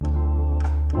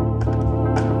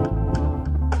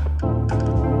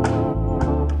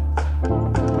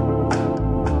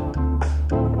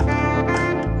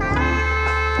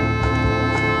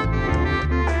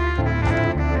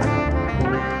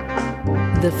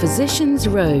The Physician's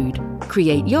Road.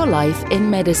 Create your life in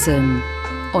medicine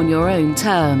on your own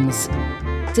terms.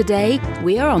 Today,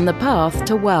 we are on the path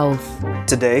to wealth.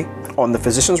 Today, on the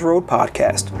Physician's Road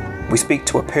podcast, we speak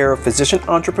to a pair of physician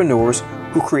entrepreneurs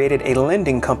who created a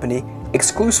lending company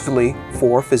exclusively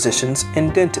for physicians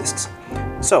and dentists.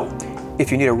 So,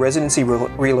 if you need a residency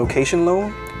relocation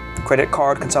loan, credit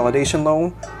card consolidation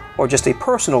loan, or just a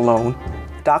personal loan,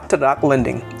 Doc2Doc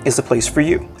Lending is the place for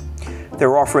you.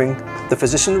 They're offering the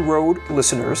Physician's Road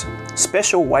listeners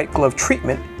special white glove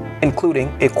treatment, including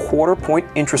a 1/4 point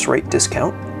interest rate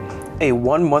discount, a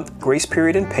 1-month grace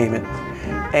period in payment,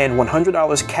 and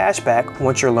 $100 cash back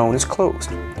once your loan is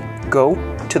closed. Go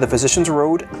to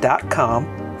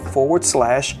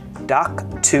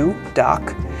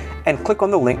thephysiciansroad.com/Doc2Doc and click on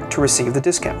the link to receive the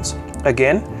discounts.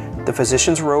 Again,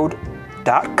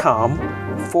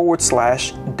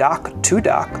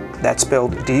 thephysiciansroad.com/Doc2Doc. That's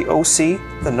spelled DOC,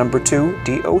 the number 2,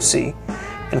 DOC,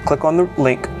 and click on the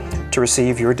link to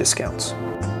receive your discounts.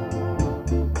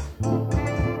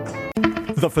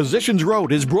 The Physician's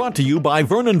Road is brought to you by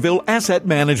Vernonville Asset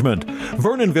Management.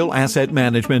 Vernonville Asset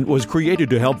Management was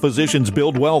created to help physicians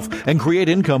build wealth and create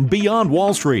income beyond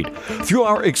Wall Street. Through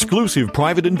our exclusive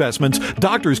private investments,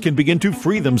 doctors can begin to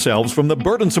free themselves from the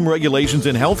burdensome regulations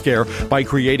in healthcare by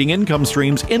creating income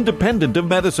streams independent of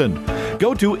medicine.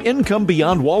 Go to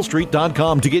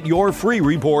IncomeBeyondWallStreet.com to get your free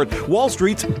report, Wall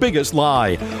Street's Biggest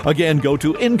Lie. Again, go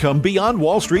to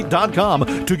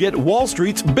IncomeBeyondWallStreet.com to get Wall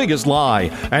Street's Biggest Lie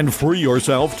and free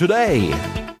yourself today.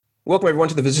 Welcome, everyone,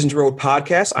 to the Physician's Road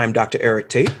podcast. I'm Dr. Eric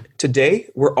Tate. Today,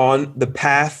 we're on the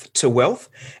path to wealth,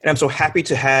 and I'm so happy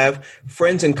to have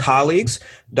friends and colleagues,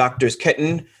 Drs.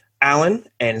 Kenton Allen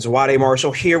and Zwade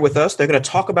Marshall, here with us. They're going to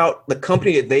talk about the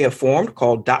company that they have formed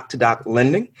called Doc2Doc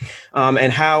Lending,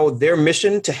 and how their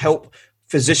mission to help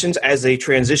physicians as they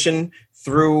transition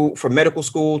through from medical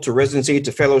school to residency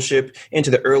to fellowship into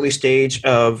the early stage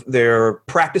of their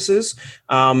practices,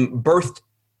 birthed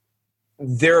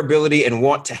their ability and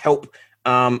want to help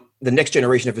the next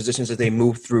generation of physicians as they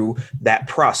move through that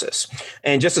process.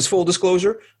 And just as full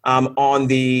disclosure, on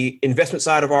the investment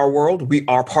side of our world, we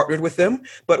are partnered with them,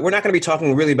 but we're not going to be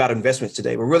talking really about investments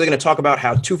today. We're really going to talk about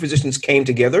how two physicians came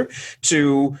together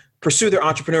to pursue their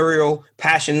entrepreneurial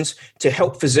passions to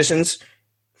help physicians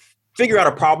figure out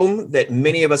a problem that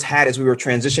many of us had as we were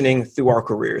transitioning through our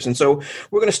careers. And so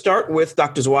we're going to start with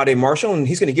Dr. Zwade Marshall, and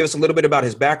he's going to give us a little bit about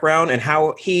his background and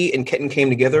how he and Kenton came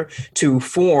together to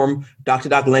form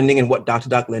Doc2Doc Lending and what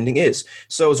Doc2Doc Lending is.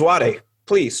 So Zwade,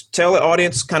 please tell the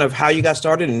audience kind of how you got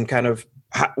started and kind of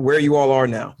where you all are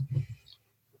now.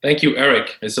 Thank you,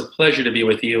 Eric. It's a pleasure to be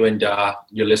with you and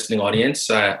your listening audience.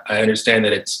 I understand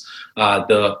that it's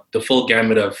the full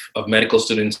gamut of medical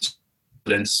students,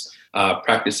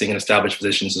 practicing and established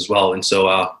physicians as well. And so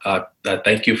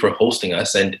thank you for hosting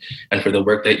us and for the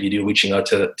work that you do, reaching out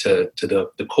to the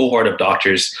cohort of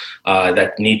doctors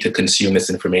that need to consume this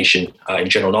information in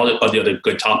general, and all the other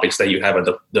good topics that you have on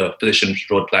the Physician's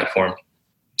Road platform.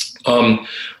 I'm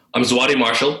Zwade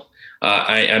Marshall.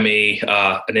 I am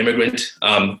an immigrant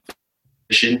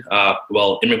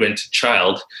immigrant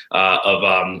child of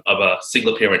a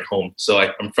single parent home. So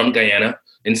I'm from Guyana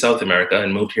in South America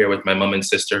and moved here with my mom and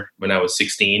sister when I was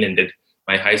 16 and did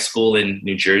my high school in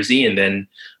New Jersey and then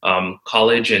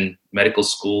college and medical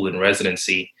school and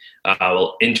residency,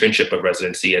 internship of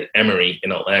residency at Emory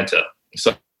in Atlanta.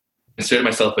 So I consider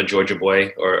myself a Georgia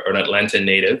boy or an Atlanta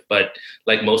native, but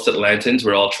like most Atlantans,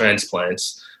 we're all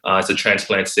transplants. It's a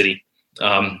transplant city.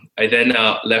 I then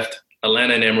left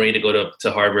Atlanta and Emory to go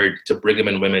to Harvard, to Brigham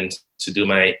and Women's to do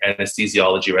my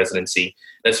anesthesiology residency.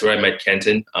 That's where I met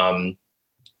Kenton.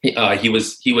 He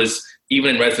was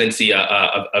even in residency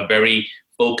a very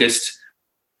focused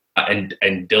and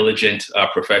diligent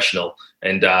professional,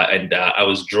 and I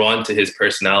was drawn to his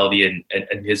personality and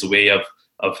his way of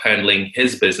handling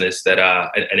his business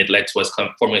and it led to us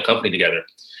forming a company together.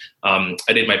 I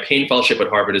did my pain fellowship at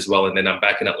Harvard as well, and then I'm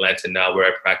back in Atlanta now, where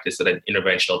I practice at an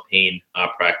interventional pain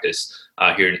practice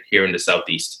here in the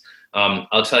Southeast.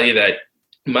 I'll tell you that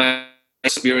my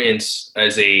experience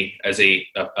as an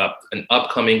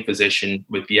upcoming physician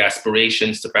with the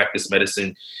aspirations to practice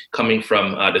medicine coming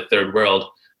from the third world,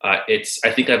 I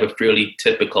think I have a fairly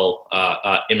typical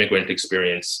immigrant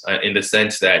experience in the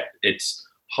sense that it's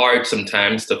hard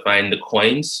sometimes to find the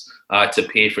coins to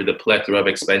pay for the plethora of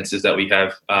expenses that we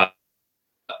have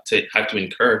to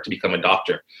incur to become a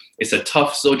doctor. It's a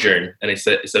tough sojourn, and it's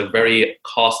a very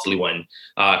costly one.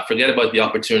 Forget about the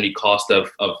opportunity cost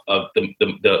of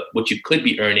the what you could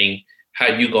be earning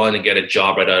had you gone and get a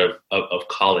job right out of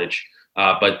college.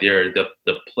 but there are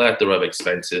the plethora of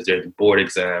expenses. There are the board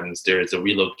exams, there's the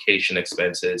relocation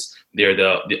expenses, there are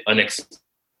the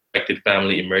unexpected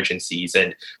family emergencies.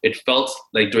 And it felt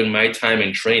like during my time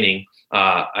in training,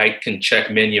 I can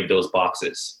check many of those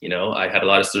boxes. I had a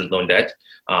lot of student loan debt.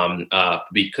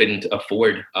 We couldn't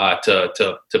afford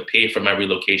to pay for my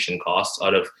relocation costs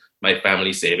out of my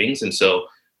family savings. And so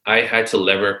I had to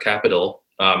lever capital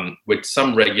with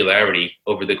some regularity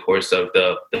over the course of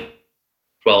the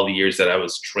 12 years that I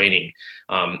was training.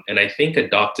 And I think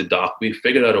at Doc2Doc, we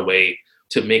figured out a way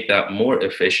to make that more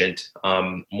efficient,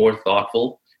 more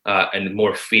thoughtful, and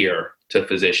more fair to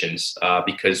physicians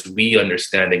because we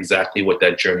understand exactly what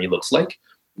that journey looks like.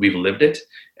 We've lived it,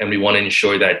 and we want to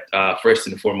ensure that first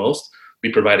and foremost,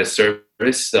 we provide a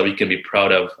service that we can be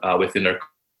proud of within our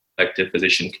collective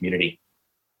physician community.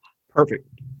 Perfect.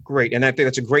 Great. And I think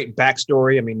that's a great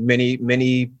backstory. I mean,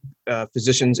 many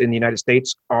physicians in the United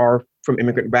States are from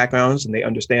immigrant backgrounds, and they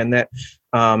understand that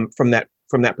from that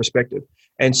perspective.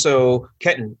 And so,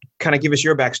 Kenton, kind of give us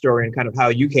your backstory and kind of how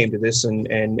you came to this and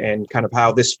kind of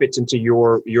how this fits into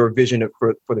your vision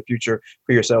for the future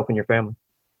for yourself and your family.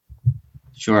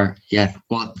 Sure. Yeah.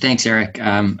 Well, thanks, Eric.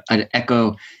 I'd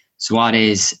echo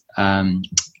Swade's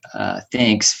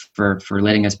thanks for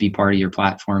letting us be part of your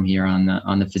platform here on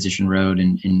the Physician Road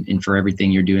and for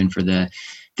everything you're doing for the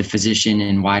physician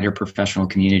and wider professional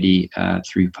community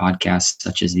through podcasts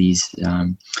such as these.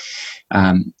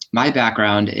 My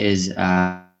background is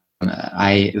I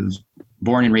was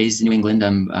born and raised in New England.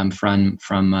 I'm from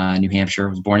New Hampshire. I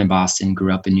was born in Boston,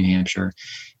 grew up in New Hampshire.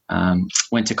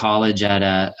 Went to college at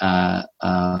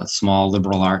a small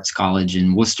liberal arts college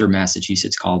in Worcester,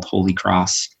 Massachusetts called Holy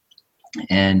Cross.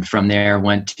 And from there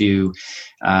went to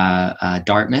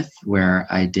Dartmouth, where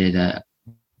I did a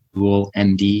dual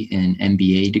MD and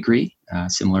MBA degree,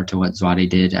 similar to what Zwade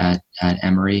did at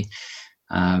Emory.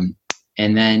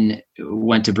 And then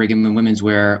went to Brigham and Women's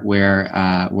where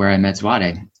I met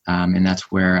Zwade. And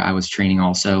that's where I was training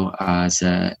also as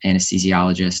an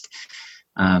anesthesiologist.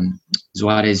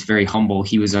 Zwade is very humble.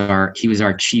 He was our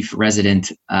chief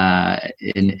resident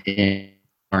in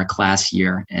our class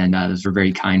year, and those were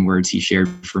very kind words he shared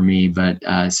for me. But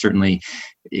certainly,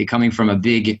 coming from a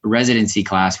big residency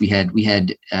class, we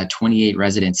had 28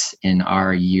 residents in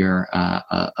our year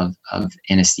of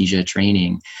anesthesia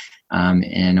training,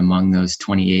 and among those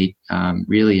 28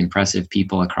 really impressive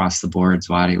people across the board,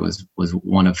 Zwade was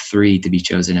one of 3 to be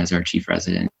chosen as our chief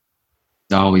resident.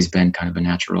 He's always been kind of a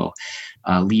natural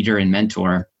leader and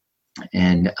mentor,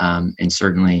 and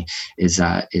certainly is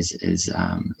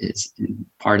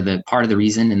part of the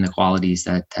reason and the qualities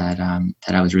that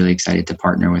I was really excited to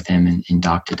partner with him in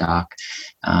Doc2Doc.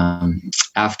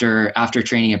 After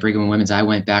training at Brigham and Women's, I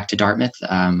went back to Dartmouth.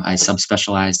 I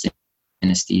subspecialized in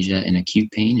anesthesia and acute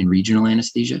pain and regional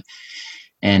anesthesia,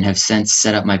 and have since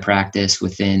set up my practice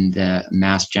within the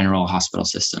Mass General hospital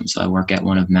system. So I work at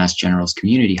one of Mass General's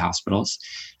community hospitals,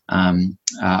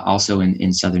 also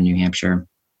in southern New Hampshire,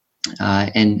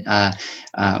 and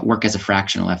work as a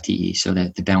fractional FTE, so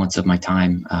that the balance of my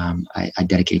time I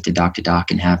dedicate to Doc2Doc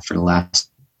and have for the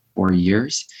last 4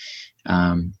 years.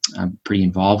 I'm pretty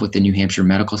involved with the New Hampshire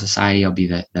Medical Society. I'll be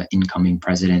the incoming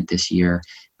president this year,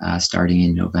 starting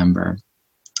in November.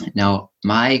 Now,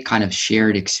 my kind of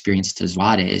shared experience to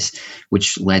Zwades,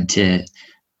 which led to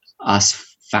us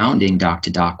founding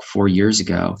Doc2Doc 4 years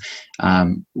ago,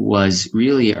 was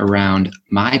really around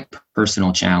my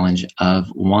personal challenge of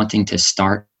wanting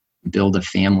to build a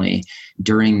family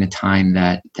during the time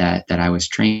that I was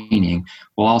training,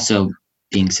 while also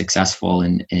being successful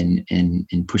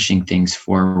in pushing things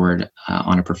forward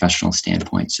on a professional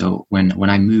standpoint. So when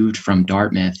I moved from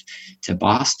Dartmouth to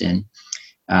Boston,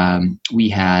 we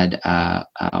had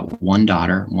one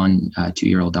daughter,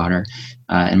 2-year-old daughter,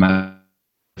 and my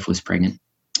wife was pregnant.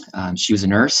 She was a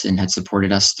nurse and had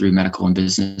supported us through medical and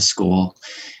business school,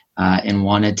 and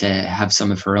wanted to have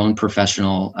some of her own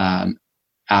professional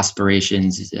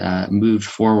aspirations moved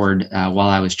forward while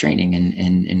I was training,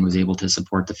 and was able to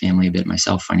support the family a bit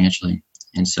myself financially.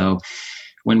 And so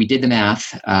when we did the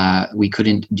math, we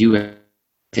couldn't do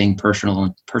anything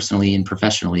personally and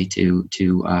professionally to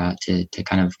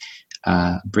kind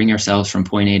of bring ourselves from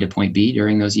point A to point B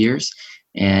during those years.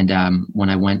 And when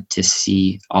I went to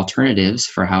see alternatives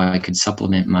for how I could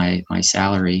supplement my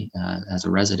salary as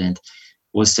a resident,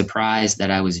 was surprised that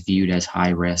I was viewed as high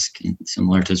risk. And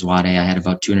similar to Zwade, I had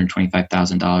about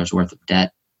 $225,000 worth of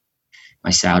debt.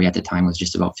 My salary at the time was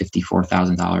just about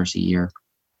 $54,000 a year.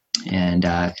 And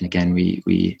again,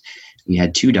 we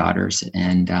had 2 daughters,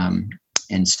 and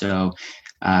so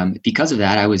because of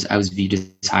that, I was viewed as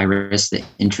high risk. The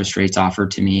interest rates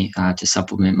offered to me to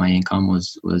supplement my income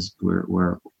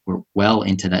were well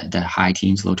into the high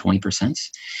teens, low 20%,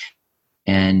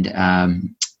 and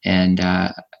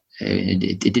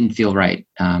it didn't feel right.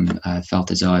 I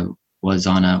felt as though I was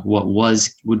on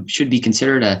should be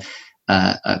considered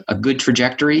a good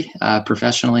trajectory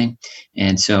professionally,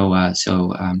 and so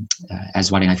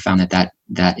as Wedding, I found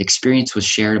that experience was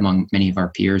shared among many of our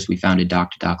peers. We founded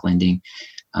Doc2Doc Lending,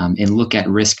 and look at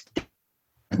risk,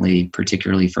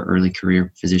 particularly for early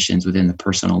career physicians within the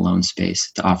personal loan space,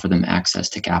 to offer them access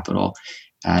to capital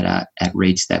at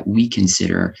rates that we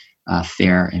consider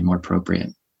fair and more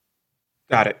appropriate.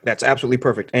 Got it. That's absolutely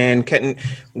perfect. And Kenton,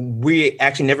 we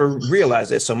actually never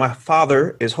realized this. So my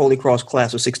father is Holy Cross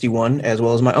class of 61, as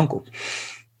well as my uncle.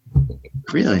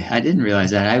 Really? I didn't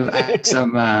realize that. I have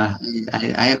some. I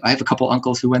have a couple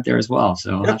uncles who went there as well.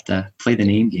 So I'll have to play the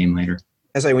name game later.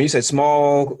 I say, when you said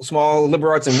small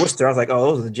liberal arts in Worcester, I was like,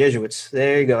 oh, those are the Jesuits.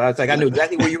 There you go. I was like, I knew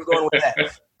exactly where you were going with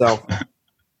that. So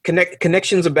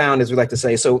connections abound, as we like to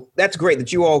say. So that's great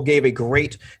that you all gave a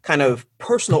great kind of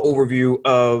personal overview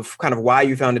of kind of why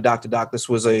you founded Doc2Doc. This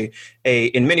was a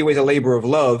in many ways a labor of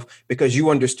love, because you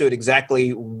understood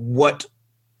exactly what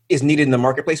is needed in the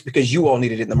marketplace, because you all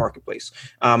needed it in the marketplace.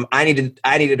 I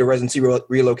needed a residency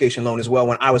relocation loan as well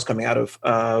when I was coming out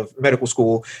of medical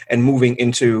school and moving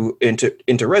into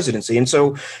residency. And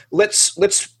so let's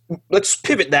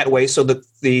pivot that way so that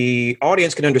the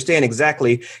audience can understand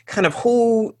exactly kind of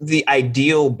who the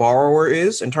ideal borrower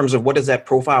is in terms of what does that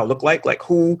profile look like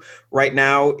who right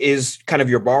now is kind of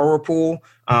your borrower pool.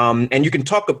 And you can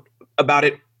talk about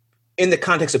it in the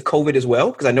context of COVID as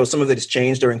well, because I know some of it has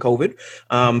changed during COVID.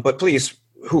 But please,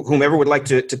 whomever would like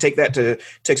to take that to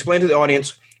explain to the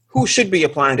audience who should be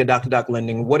applying to Doc2Doc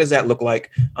Lending, what does that look like?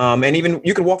 And even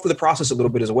you can walk through the process a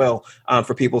little bit as well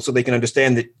for people so they can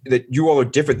understand that you all are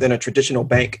different than a traditional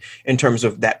bank in terms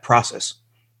of that process.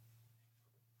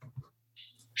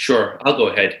 Sure, I'll go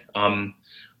ahead.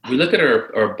 We look at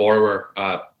our borrower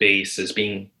base as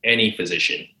being any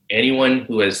physician, anyone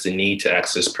who has the need to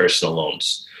access personal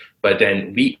loans. But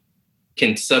then we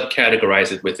can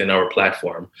subcategorize it within our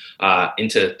platform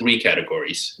into three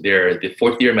categories. They're the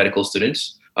fourth-year medical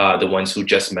students, the ones who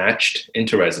just matched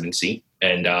into residency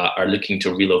and are looking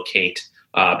to relocate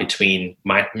between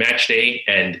match day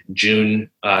and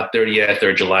June 30th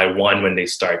or July 1 when they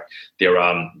start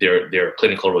their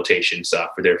clinical rotations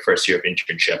for their first year of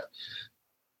internship.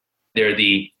 They're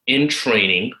the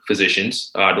in-training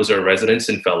physicians. Those are residents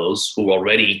and fellows who are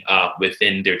already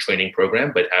within their training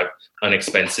program but have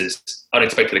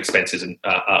unexpected expenses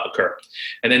occur.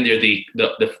 And then they're the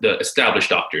established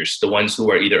doctors, the ones who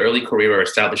are either early career or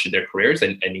established in their careers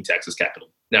and need to access capital.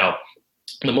 Now,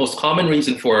 the most common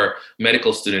reason for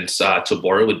medical students to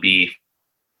borrow would be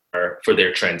for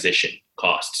their transition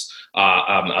costs.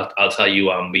 I'll tell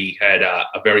you, we had a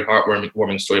very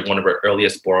heartwarming story of one of our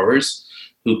earliest borrowers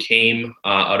who came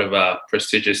out of a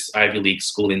prestigious Ivy League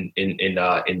school in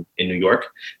New York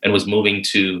and was moving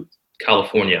to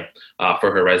California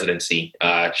for her residency.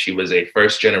 She was a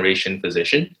first-generation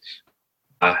physician,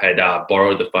 had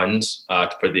borrowed the funds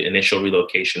for the initial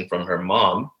relocation from her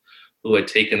mom, who had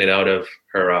taken it out of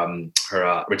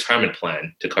her retirement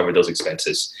plan to cover those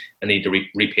expenses and needed to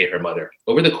repay her mother.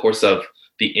 Over the course of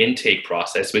the intake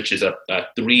process, which is a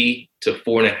 3 to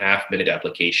 4.5 minute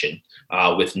application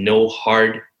with no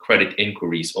hard credit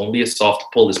inquiries, only a soft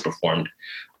pull is performed.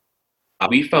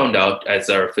 We found out as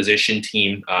our physician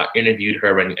team interviewed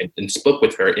her and spoke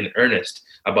with her in earnest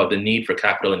about the need for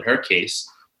capital in her case.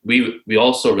 We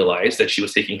also realized that she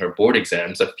was taking her board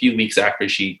exams a few weeks after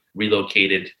she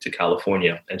relocated to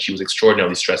California, and she was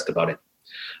extraordinarily stressed about it.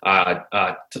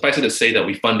 Suffice it to say that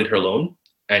we funded her loan,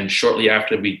 and shortly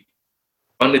after we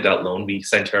funded that loan, we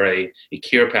sent her a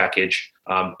care package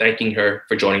thanking her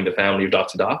for joining the family of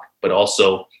Doc2Doc, but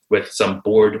also with some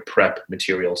board prep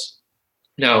materials.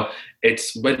 Now,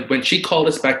 it's when she called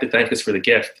us back to thank us for the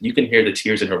gift, you can hear the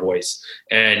tears in her voice.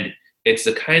 And it's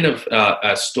the kind of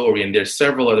a story, and there's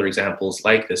several other examples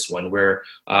like this one, where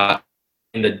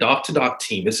in the Doc2Doc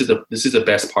team, this is the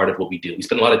best part of what we do. We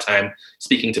spend a lot of time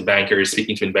speaking to bankers,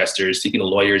 speaking to investors, speaking to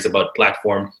lawyers about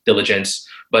platform diligence.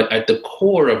 But at the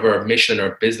core of our mission,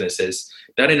 our business is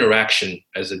that interaction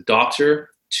as a doctor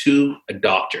to a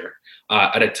doctor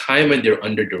at a time when they're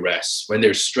under duress, when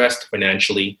they're stressed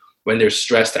financially, when they're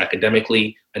stressed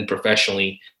academically and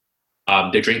professionally.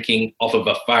 They're drinking off of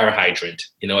a fire hydrant,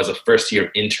 as a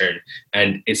first-year intern.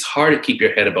 And it's hard to keep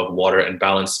your head above water and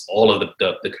balance all of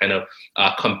the kind of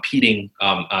competing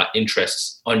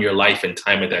interests on your life and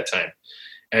time at that time.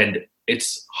 And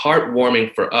it's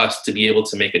heartwarming for us to be able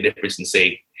to make a difference and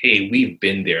say, hey, we've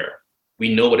been there.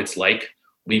 We know what it's like.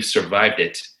 We've survived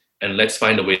it. And let's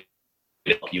find a way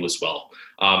to help you as well.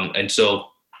 The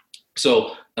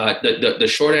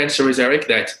short answer is, Eric,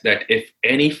 that if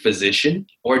any physician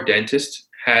or dentist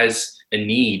has a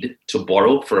need to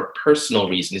borrow for a personal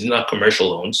reason, these are not commercial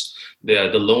loans.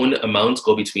 The loan amounts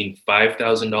go between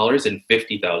 $5,000 and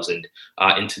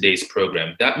 $50,000 in today's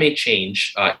program. That may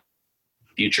change in the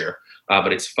future,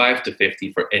 but it's 5 to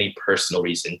 50 for any personal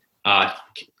reason.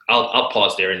 I'll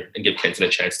pause there and give Kenton a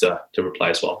chance to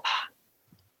reply as well.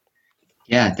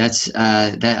 Yeah, that's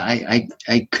that.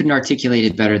 I couldn't articulate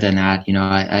it better than that.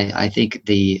 I think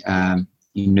the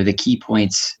key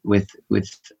points with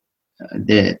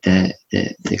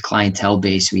the clientele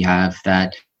base we have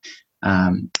that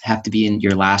have to be in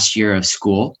your last year of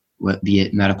school, be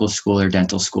it medical school or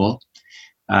dental school,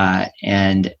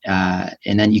 and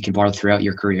then you can borrow throughout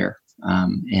your career.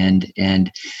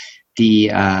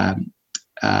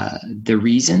 The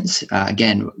reasons,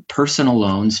 again, personal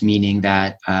loans, meaning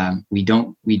that we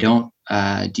don't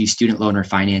do student loan or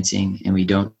financing, and we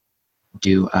don't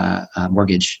do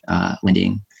mortgage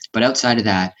lending. But outside of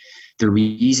that, the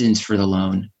reasons for the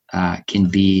loan can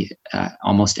be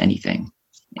almost anything,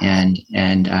 and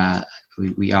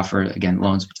we offer, again,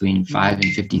 loans between $5,000 and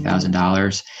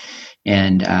 $50,000,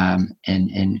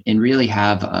 and really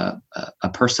have a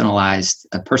personalized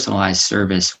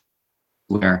service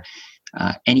where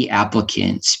any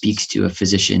applicant speaks to a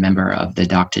physician member of the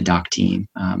Doc2Doc team,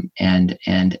 and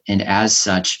as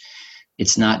such,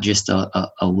 it's not just a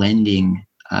lending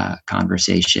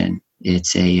conversation.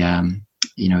 It's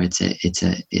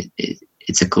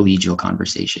it's a collegial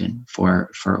conversation for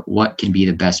what can be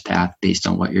the best path based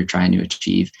on what you're trying to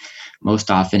achieve.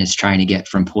 Most often, it's trying to get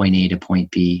from point A to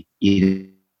point B, either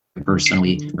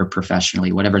personally or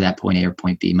professionally, whatever that point A or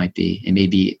point B might be. It may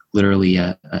be literally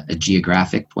a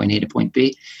geographic point A to point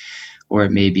B, or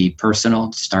it may be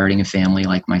personal, starting a family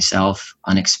like myself,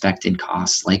 unexpected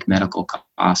costs like medical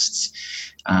costs,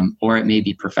 or it may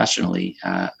be professionally,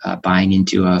 buying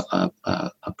into a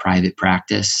private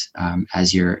practice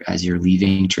as you're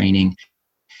leaving training,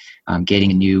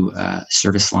 getting a new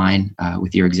service line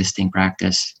with your existing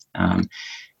practice.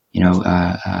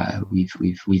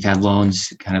 We've had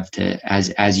loans kind of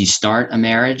as you start a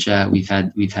marriage. We've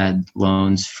had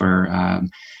loans for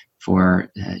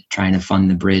trying to fund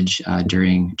the bridge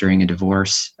during a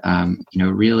divorce.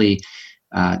 Really,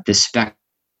 the spectrum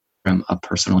of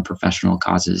personal and professional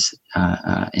causes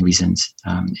and reasons.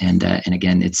 And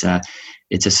again, it's a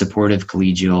supportive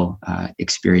collegial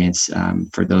experience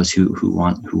for those who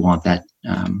want that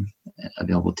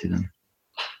available to them.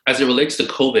 As it relates to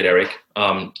COVID, Eric,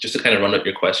 just to kind of run up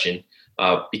your question,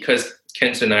 because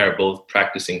Kent and I are both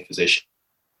practicing physicians,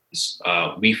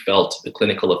 we felt the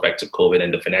clinical effects of COVID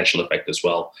and the financial effect as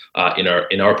well in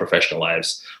our professional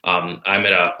lives. I'm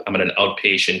at an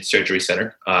outpatient surgery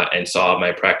center and saw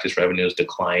my practice revenues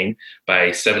decline by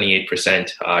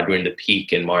 78% during the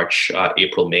peak in March,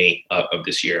 April, May of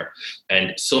this year.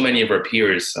 And so many of our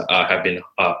peers have been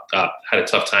had a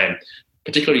tough time,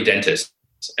 particularly dentists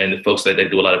and the folks that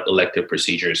do a lot of elective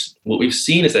procedures. What we've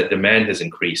seen is that demand has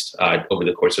increased over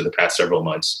the course of the past several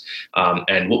months.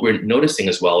 And what we're noticing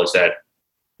as well is that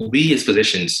we as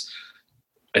physicians,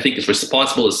 I think it's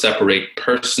responsible to separate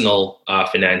personal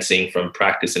financing from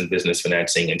practice and business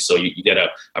financing. And so you get a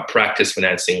practice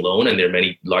financing loan, and there are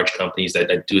many large companies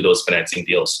that do those financing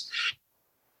deals.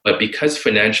 But because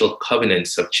financial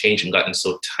covenants have changed and gotten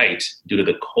so tight due to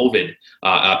the COVID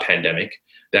pandemic,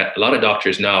 that a lot of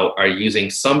doctors now are using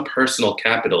some personal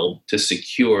capital to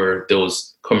secure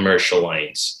those commercial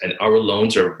lines. And our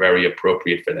loans are very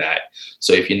appropriate for that.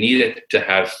 So if you needed to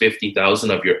have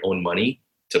 $50,000 of your own money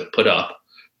to put up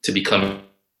to become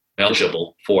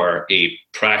eligible for a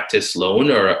practice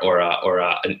loan or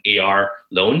an AR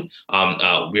loan,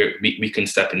 we can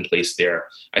step in place there.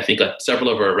 I think several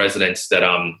of our residents that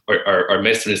are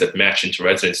med students that match into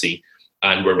residency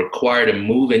and were required to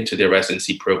move into their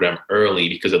residency program early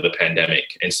because of the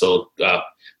pandemic. And so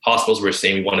hospitals were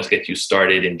saying, we want to get you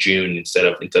started in June instead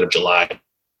of July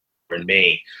or in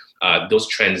May. Those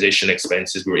transition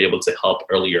expenses we were able to help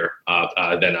earlier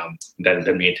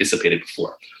than we anticipated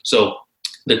before. So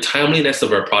the timeliness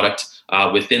of our product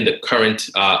within the current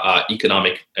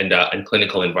economic and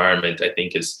clinical environment, I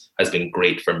think, has been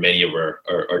great for many of our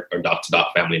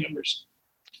Doc2Doc family members.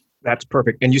 That's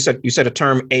perfect. And you said a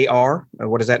term AR.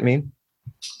 What does that mean?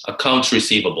 Accounts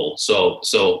receivable. So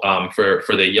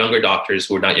for the younger doctors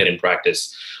who are not yet in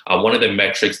practice, one of the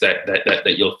metrics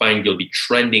that you'll find you'll be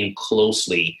trending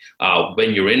closely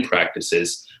when you're in practice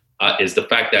is is the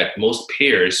fact that most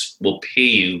payers will pay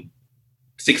you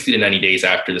 60 to 90 days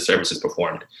after the service is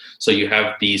performed. So you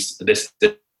have this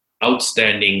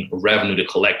outstanding revenue to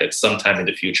collect at some time in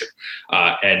the future.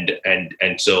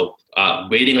 And so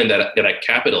waiting on that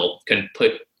capital can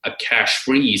put a cash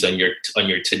freeze on your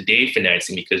today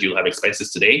financing, because you'll have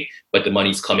expenses today, but the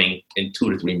money's coming in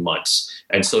 2 to 3 months.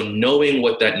 And so knowing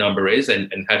what that number is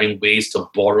and having ways to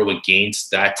borrow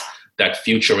against that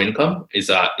future income is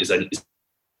a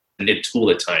tool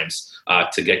at times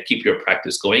to keep your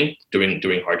practice going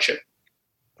during hardship.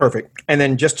 Perfect. And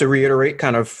then just to reiterate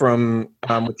kind of from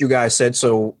what you guys said,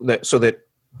 so that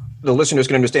the listeners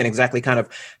can understand exactly kind of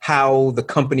how the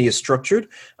company is structured.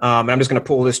 And I'm just going to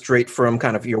pull this straight from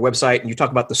kind of your website. And you talk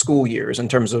about the school years in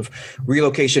terms of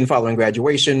relocation following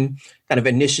graduation, kind of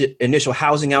initial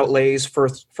housing outlays,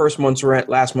 first month's rent,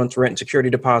 last month's rent, and security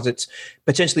deposits,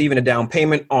 potentially even a down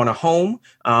payment on a home,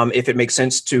 if it makes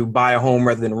sense to buy a home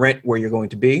rather than rent where you're going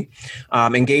to be,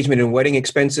 engagement and wedding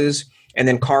expenses, and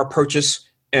then car purchase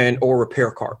and or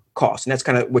repair car costs. And that's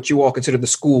kind of what you all consider the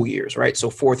school years, right? So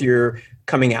fourth year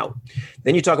coming out.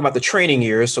 Then you talk about the training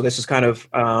years. So this is kind of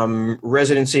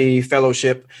residency,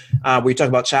 fellowship. We talk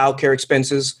about childcare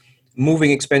expenses,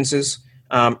 moving expenses,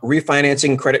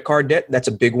 refinancing credit card debt. That's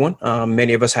a big one.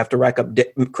 Many of us have to rack up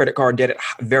credit card debt at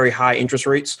very high interest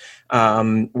rates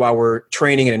while we're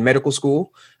training and in medical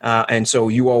school. And so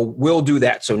you all will do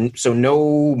that. So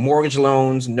no mortgage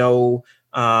loans, no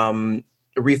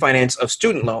refinance of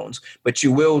student loans, but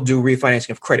you will do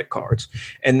refinancing of credit cards.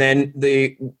 And then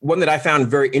the one that I found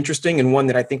very interesting and one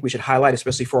that I think we should highlight,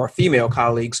 especially for our female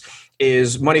colleagues,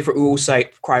 is money for oocyte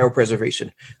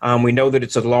cryopreservation. We know that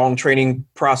it's a long training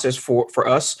process for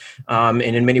us, and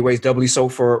in many ways doubly so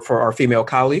for our female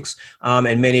colleagues.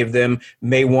 And many of them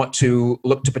may want to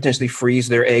look to potentially freeze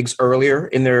their eggs earlier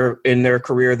in their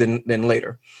career than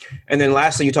later. And then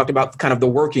lastly, you talked about kind of the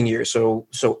working years. So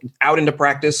out into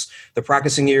practice, the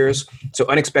practicing years, so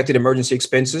unexpected emergency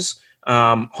expenses,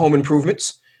 home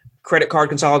improvements, credit card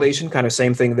consolidation, kind of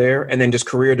same thing there, and then just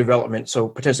career development. So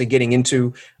potentially getting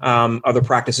into other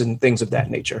practices and things of that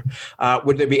nature.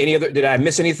 Would there be any other, did I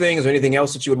miss anything? Is there anything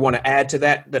else that you would want to add to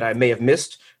that I may have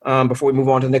missed before we move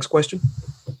on to the next question?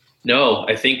 No,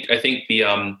 I think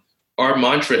the our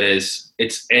mantra is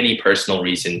it's any personal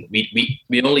reason.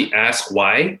 We only ask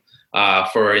why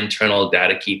for our internal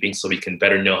data keeping so we can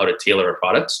better know how to tailor our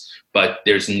products, but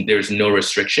there's no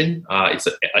restriction. It's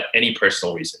any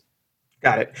personal reason.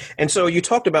 Got it. And so you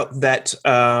talked about that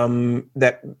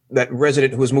that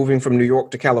resident who was moving from New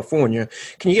York to California.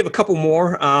 Can you give a couple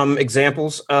more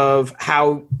examples of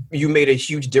how you made a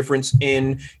huge difference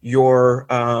in your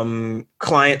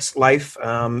client's life,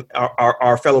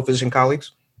 our fellow physician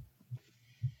colleagues?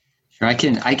 Sure, I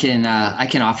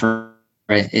can offer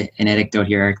an anecdote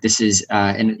here. This is,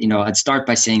 and I'd start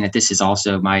by saying that this is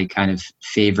also my kind of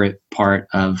favorite part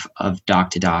of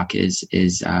Doc2Doc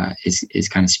is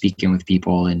kind of speaking with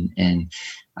people and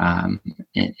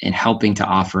helping to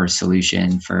offer a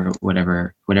solution for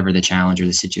whatever the challenge or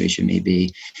the situation may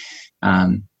be.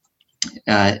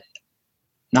 Not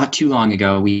too long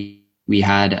ago, we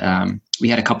had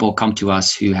a couple come to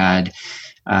us who had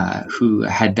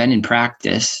been in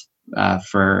practice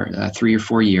for 3 or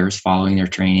 4 years following their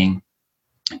training.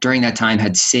 During that time,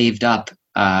 had saved up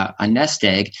a nest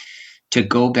egg to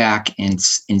go back and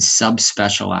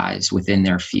subspecialize within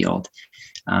their field,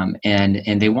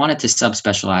 and they wanted to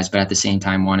subspecialize, but at the same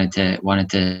time wanted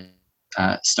to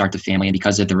start the family. And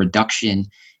because of the reduction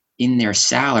in their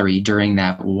salary during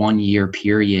that 1 year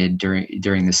period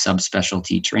during the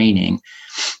subspecialty training,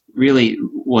 really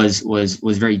was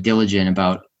very diligent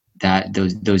about that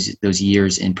those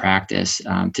years in practice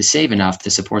to save enough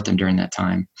to support them during that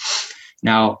time.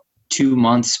 Now, 2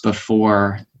 months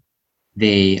before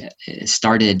they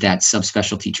started that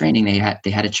subspecialty training, they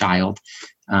had a child,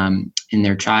 and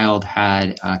their child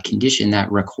had a condition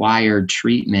that required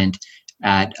treatment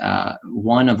at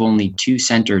one of only 2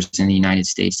 centers in the United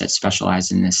States that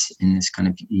specialize in this kind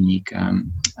of unique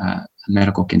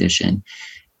medical condition,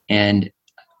 and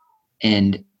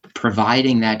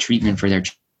providing that treatment for their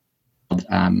child.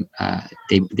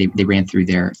 They ran through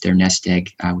their nest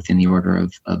egg within the order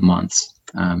of months,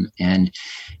 and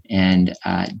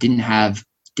didn't have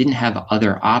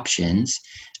other options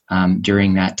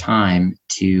during that time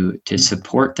to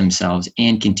support themselves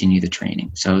and continue the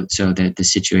training. So the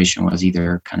situation was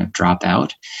either kind of drop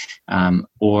out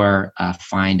or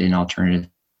find an alternative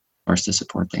source to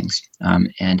support things.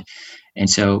 And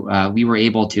so we were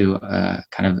able to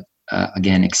kind of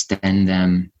again extend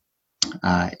them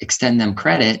extend them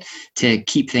credit to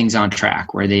keep things on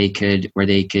track, where they could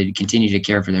continue to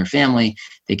care for their family.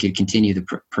 They could continue the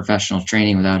professional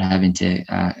training without having to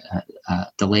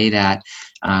delay that,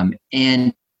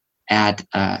 and at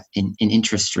an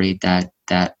interest rate that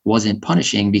wasn't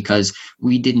punishing, because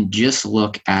we didn't just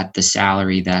look at the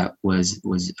salary that was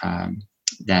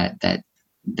that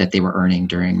they were earning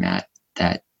during that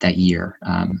year.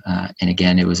 And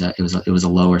again, it was a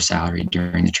lower salary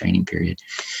during the training period.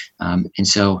 And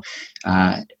so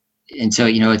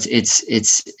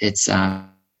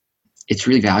it's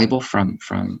really valuable from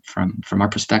our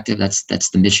perspective. That's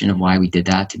the mission of why we did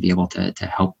that, to be able to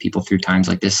help people through times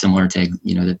like this, similar to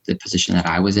the position that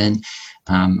I was in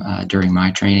during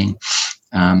my training.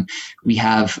 We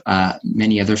have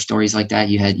many other stories like that.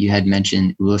 You had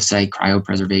mentioned oocyte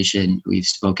cryopreservation. We've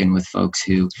spoken with folks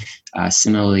who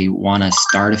similarly want to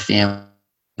start a family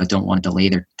but don't want to delay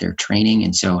their training,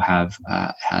 and so have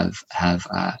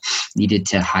needed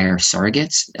to hire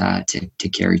surrogates to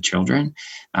carry children,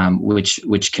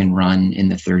 which can run in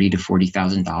the $30,000 to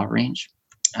 $40,000 range,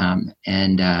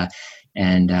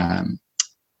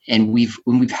 and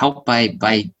we've helped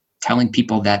by telling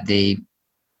people that they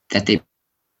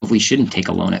probably shouldn't take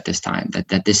a loan at this time,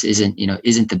 that this isn't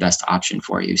the best option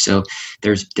for you. So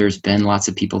there's been lots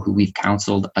of people who we've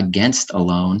counseled against a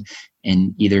loan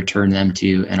and either turn them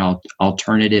to an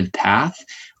alternative path,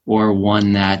 or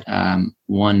one that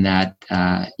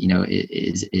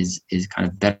is kind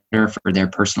of better for their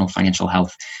personal financial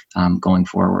health going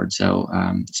forward. So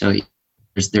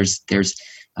there's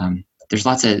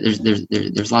lots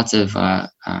of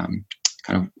kind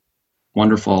of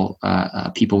wonderful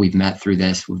people we've met through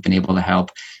this. We've been able to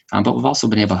help, but we've also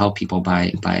been able to help people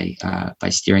by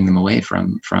steering them away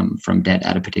from debt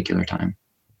at a particular time.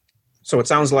 So it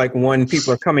sounds like when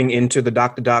people are coming into the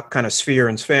Doc2Doc kind of sphere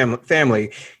and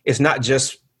family, it's not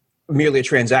just merely a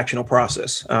transactional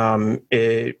process.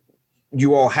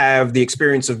 You all have the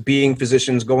experience of being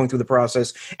physicians, going through the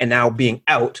process, and now being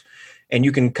out, and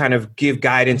you can kind of give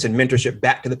guidance and mentorship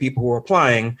back to the people who are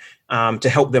applying to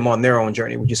help them on their own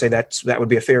journey. Would you say that would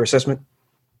be a fair assessment?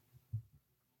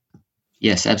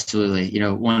 Yes, absolutely.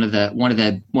 One of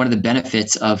the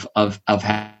benefits of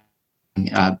having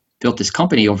built this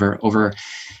company over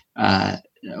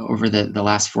the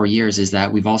last 4 years is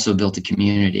that we've also built a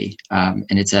community, and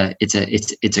it's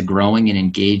a growing and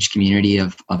engaged community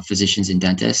of physicians and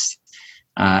dentists,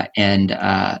 and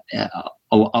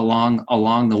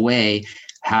along the way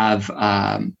have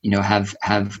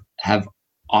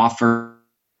offered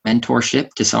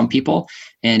mentorship to some people,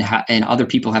 and other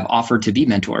people have offered to be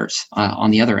mentors on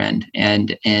the other end,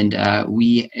 and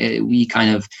we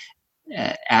kind of,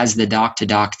 as the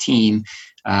Doc2Doc team,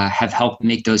 have helped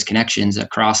make those connections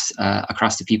across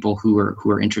the people who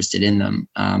are interested in them.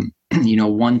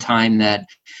 One time that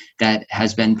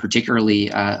has been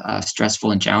particularly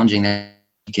stressful and challenging that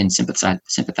you can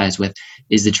sympathize with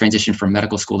is the transition from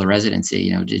medical school to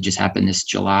residency. It just happened this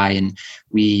July, and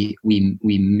we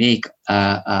make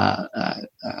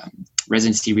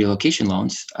residency relocation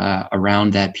loans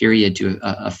around that period to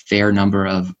a fair number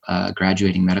of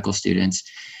graduating medical students.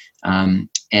 And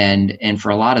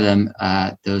for a lot of them,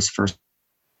 those first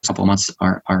couple of months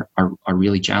are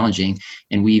really challenging,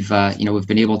 and we've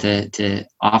been able to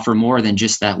offer more than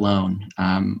just that loan.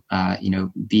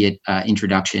 Be it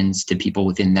introductions to people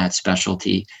within that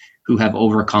specialty who have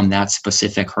overcome that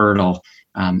specific hurdle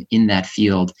in that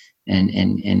field,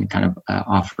 and kind of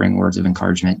offering words of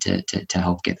encouragement to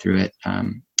help get through it.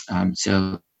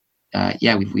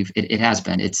 It has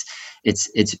been.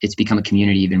 It's become a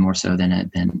community even more so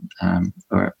than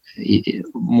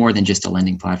more than just a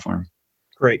lending platform.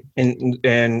 Great.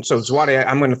 And so Zwade,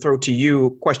 I'm going to throw to you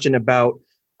a question about,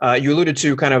 you alluded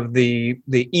to kind of the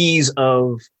ease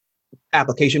of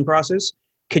application process.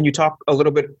 Can you talk a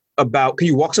little bit about, can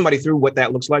you walk somebody through what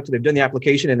that looks like? So they've done the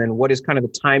application, and then what is kind of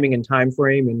the timing and time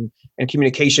frame and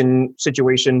communication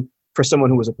situation for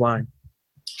someone who was applying?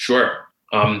 Sure.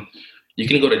 You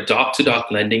can go to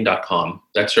Doc2DocLending.com.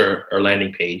 That's our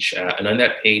landing page. And on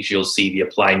that page, you'll see the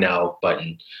Apply Now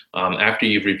button. After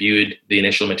you've reviewed the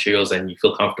initial materials and you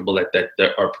feel comfortable that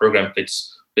our program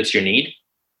fits your need,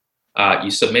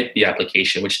 you submit the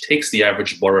application, which takes the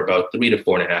average borrower about 3 to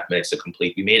 4.5 minutes to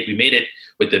complete. We made it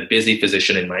with the busy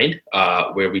physician in mind,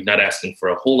 where we're not asking for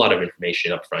a whole lot of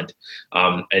information up front.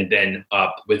 And then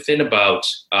within about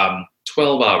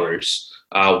 12 hours,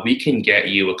 we can get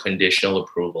you a conditional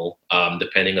approval,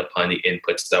 depending upon the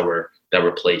inputs that were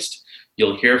placed.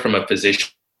 You'll hear from a physician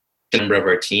member of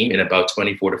our team in about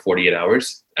 24 to 48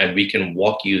 hours, and we can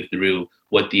walk you through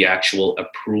what the actual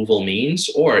approval means,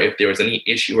 or if there was any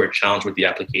issue or challenge with the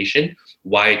application,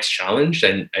 why it's challenged,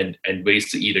 and ways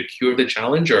to either cure the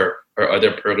challenge or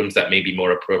other programs that may be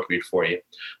more appropriate for you.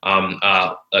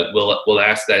 We'll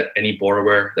ask that any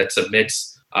borrower that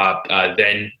submits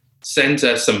then sends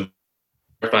us some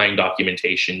verifying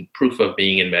documentation, proof of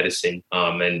being in medicine,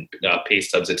 and pay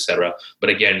stubs, etc. But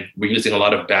again, we're using a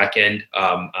lot of back-end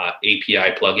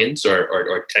API plugins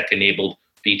or tech-enabled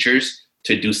features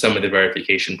to do some of the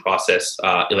verification process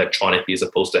electronically, as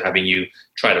opposed to having you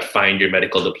try to find your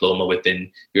medical diploma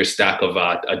within your stack of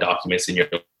documents in your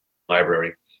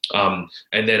library.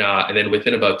 And then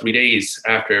within about 3 days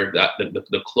after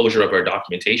the closure of our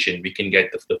documentation, we can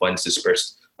get the funds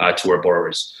dispersed to our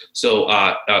borrowers. So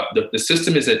the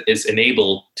system is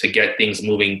enabled to get things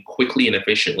moving quickly and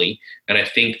efficiently. And I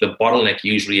think the bottleneck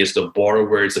usually is the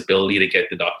borrower's ability to get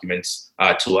the documents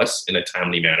to us in a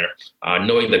timely manner,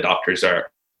 knowing that doctors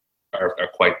are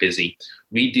quite busy.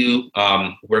 We do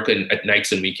work at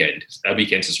nights and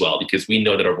weekends as well, because we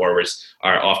know that our borrowers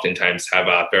are oftentimes have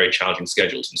very challenging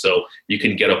schedules. And so you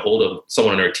can get a hold of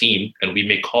someone on our team, and we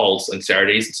make calls on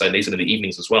Saturdays and Sundays and in the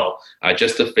evenings as well,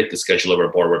 just to fit the schedule of our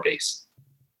borrower base.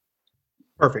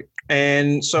 Perfect.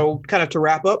 And so kind of to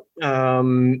wrap up,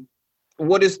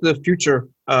 what is the future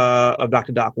of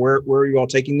Doc2Doc? Where are you all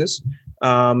taking this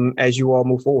as you all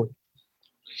move forward?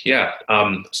 Yeah.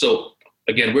 So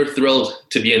again, we're thrilled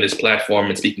to be in this platform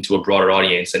and speaking to a broader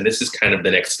audience. And this is kind of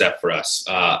the next step for us.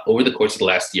 Over the course of the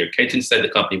last year, Kenton said the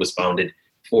company was founded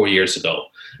 4 years ago.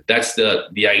 That's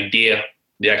the idea,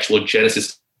 the actual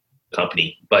genesis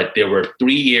company. But there were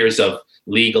 3 years of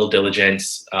legal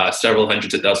diligence, several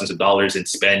hundreds of thousands of dollars in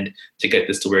spend to get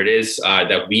this to where it is,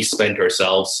 that we spent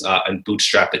ourselves and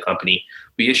bootstrapped the company.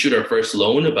 We issued our first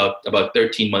loan about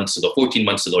 14 months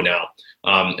ago now.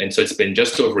 And so it's been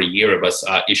just over a year of us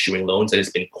issuing loans, and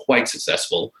it's been quite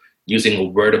successful using a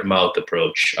word of mouth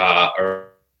approach. Our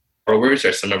borrowers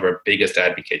are some of our biggest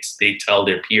advocates. They tell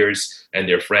their peers and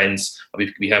their friends.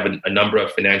 We have a number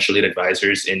of financial aid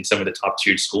advisors in some of the top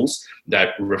tiered schools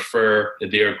that refer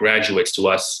their graduates to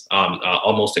us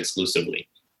almost exclusively.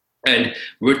 And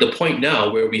we're at the point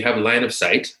now where we have line of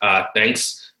sight,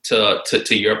 thanks to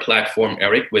your platform,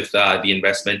 Eric, with the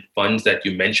investment funds that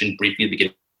you mentioned briefly at the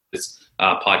beginning of this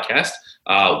podcast.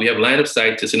 We have line of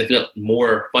sight to significant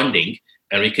more funding,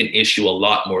 and we can issue a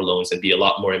lot more loans and be a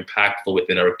lot more impactful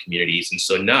within our communities. And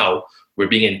so now we're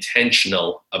being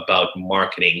intentional about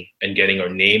marketing and getting our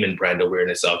name and brand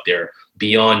awareness out there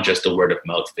beyond just the word of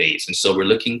mouth phase. And so we're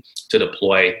looking to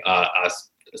deploy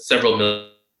several million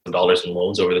dollars in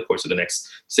loans over the course of the next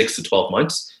 6 to 12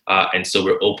 months. And so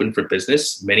we're open for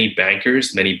business. Many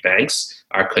bankers, many banks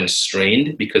are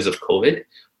constrained because of COVID.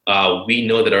 We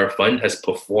know that our fund has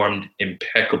performed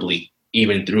impeccably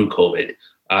even through COVID.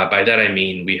 By that, I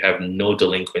mean we have no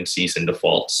delinquencies and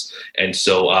defaults. And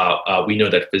so we know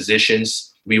that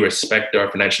physicians, we respect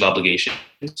our financial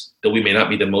obligations, though we may not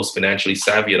be the most financially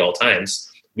savvy at all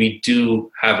times. We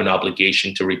do have an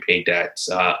obligation to repay debts.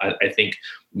 I think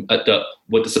what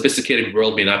the sophisticated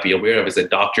world may not be aware of is that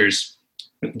doctors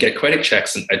get credit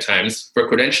checks at times for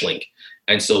credentialing.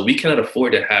 And so we cannot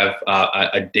afford to have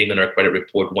a ding on our credit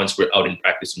report once we're out in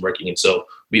practice and working. And so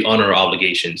we honor our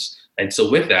obligations. And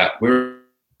so with that, we're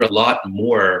a lot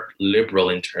more liberal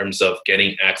in terms of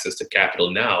getting access to capital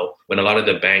now, when a lot of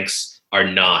the banks are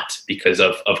not, because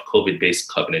of COVID-based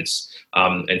covenants.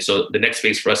 And so the next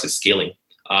phase for us is scaling.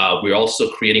 We're also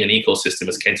creating an ecosystem,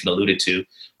 as Kenton alluded to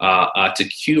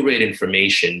curate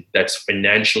information that's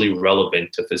financially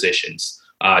relevant to physicians.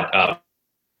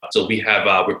 So we have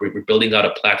we're building out a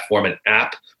platform, an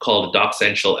app called Doc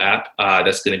Central app.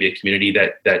 That's going to be a community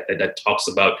that talks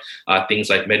about things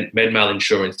like med mal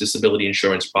insurance, disability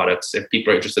insurance products. If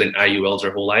people are interested in IULs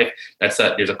their whole life,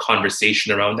 there's a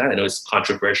conversation around that. I know it's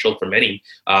controversial for many,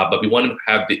 but we want to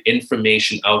have the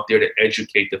information out there to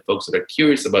educate the folks that are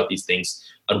curious about these things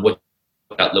on what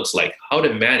that looks like, how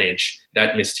to manage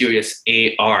that mysterious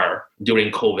AR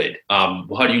during COVID.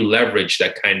 How do you leverage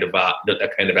that kind of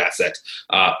asset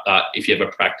if you have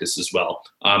a practice as well?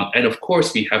 And of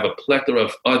course, we have a plethora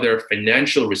of other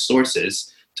financial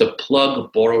resources to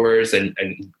plug borrowers and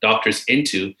doctors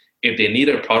into if they need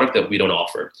a product that we don't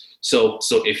offer. So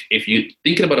if you're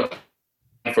thinking about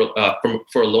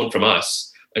for a loan from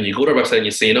us, and you go to our website and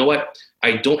you say, you know what,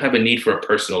 I don't have a need for a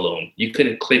personal loan, you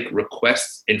can click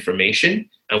request information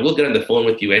and we'll get on the phone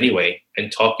with you anyway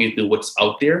and talk you through what's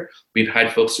out there. We've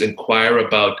had folks inquire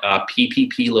about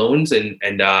PPP loans and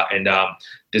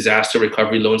disaster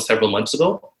recovery loans several months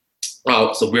ago.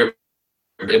 So we're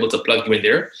able to plug you in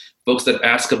there. Folks that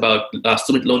ask about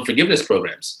student loan forgiveness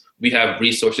programs, we have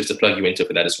resources to plug you into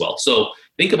for that as well. So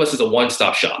think of us as a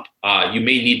one-stop shop. You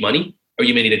may need money or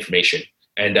you may need information.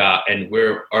 And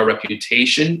our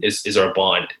reputation is our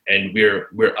bond, and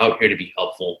we're out here to be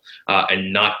helpful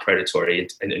and not predatory.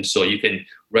 And so you can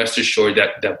rest assured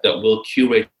that we'll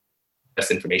curate best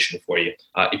information for you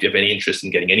if you have any interest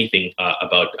in getting anything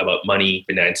about money,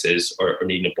 finances, or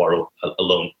needing to borrow a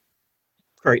loan.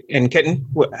 Great. And Ketan,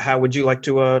 how would you like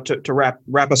to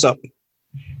wrap us up?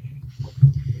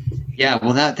 Yeah,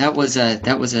 well, that was a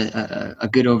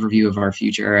good overview of our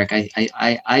future, Eric.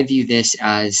 I view this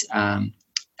as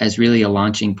really a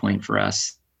launching point for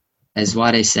us. As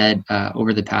Wade said,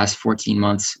 over the past 14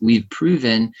 months, we've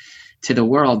proven to the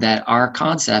world that our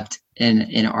concept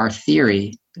and our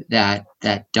theory that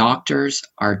doctors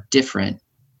are different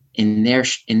and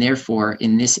therefore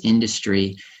in this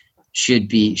industry should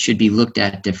be looked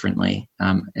at differently.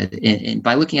 And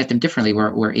by looking at them differently,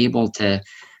 we're able to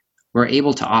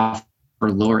offer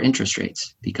lower interest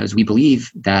rates because we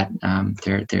believe that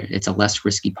it's a less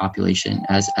risky population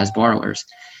as borrowers.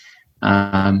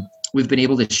 We've been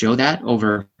able to show that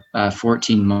over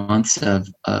 14 months of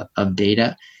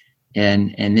data,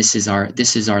 and this is our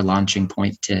launching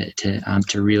point to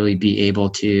really be able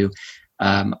to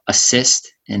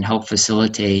assist and help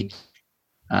facilitate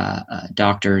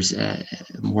doctors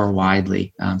more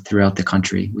widely throughout the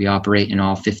country. We operate in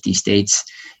all 50 states.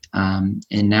 And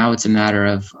now it's a matter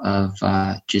of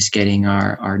just getting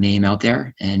our name out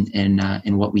there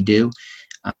and what we do,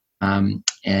 and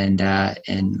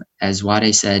as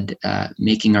Wade said,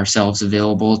 making ourselves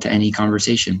available to any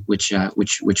conversation, which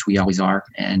we always are.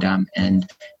 And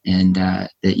the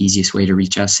easiest way to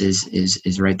reach us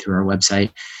is right through our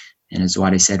website. And as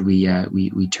Wade said, we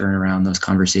turn around those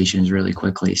conversations really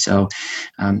quickly. So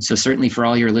certainly for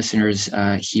all your listeners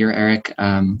here, Eric,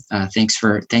 thanks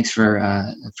for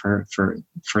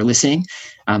listening.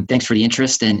 Thanks for the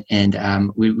interest,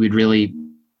 and we'd really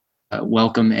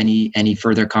welcome any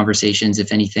further conversations.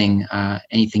 If anything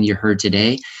you heard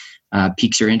today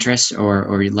piques your interest,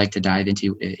 or you'd like to dive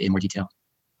into in more detail.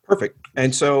 Perfect.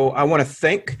 And so I want to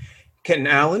thank Ketan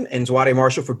Allen and Zwade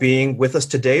Marshall for being with us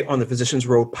today on the Physicians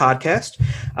Road podcast.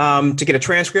 To get a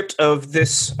transcript of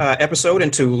this episode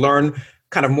and to learn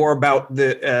kind of more about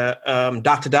the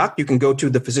Doc2Doc, you can go to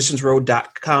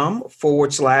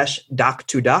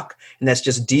thephysiciansroad.com/Doc2Doc, and that's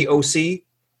just DOC,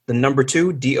 the number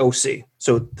 2, DOC.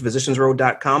 So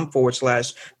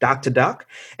thephysiciansroad.com/Doc2Doc.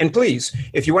 And please,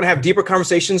 if you want to have deeper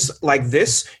conversations like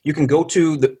this, you can go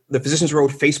to the Physicians Road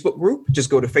Facebook group.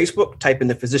 Just go to Facebook, type in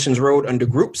the Physicians Road under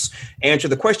groups, answer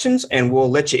the questions, and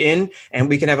we'll let you in, and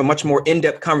we can have a much more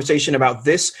in-depth conversation about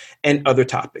this and other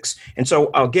topics. And so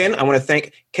again, I want to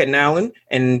thank Ketan Allen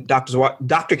and Dr.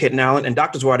 Ketan Allen and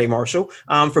Dr. Zwade Marshall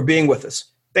for being with us.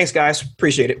 Thanks, guys.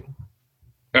 Appreciate it.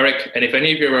 Eric, and if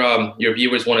any of your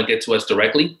viewers want to get to us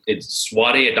directly, it's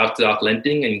Zwade at Doc2Doc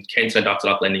Lending and Kent at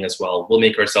Doc2Doc Lending as well. We'll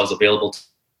make ourselves available to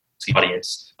the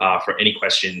audience for any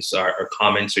questions or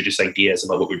comments or just ideas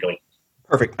about what we're doing.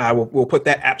 Perfect. We'll put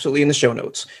that absolutely in the show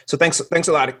notes. So thanks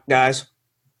a lot, guys.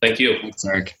 Thank you. Thanks,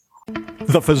 Eric.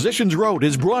 The Physicians Road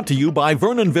is brought to you by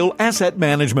Vernonville Asset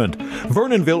Management.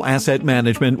 Vernonville Asset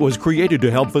Management was created to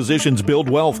help physicians build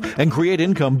wealth and create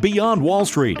income beyond Wall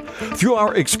Street. Through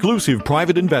our exclusive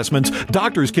private investments,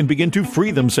 doctors can begin to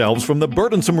free themselves from the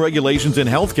burdensome regulations in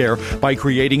healthcare by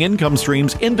creating income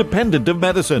streams independent of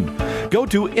medicine. Go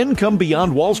to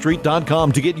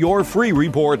IncomeBeyondWallStreet.com to get your free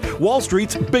report, Wall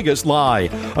Street's Biggest Lie.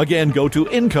 Again, go to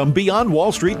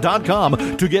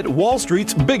IncomeBeyondWallStreet.com to get Wall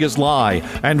Street's Biggest Lie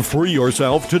and free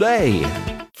yourself today.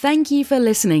 Thank you for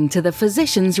listening to The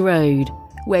Physicians Road,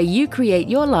 where you create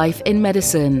your life in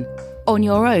medicine on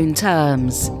your own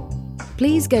terms.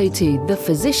 Please go to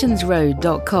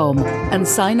thephysiciansroad.com and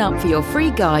sign up for your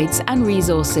free guides and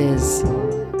resources.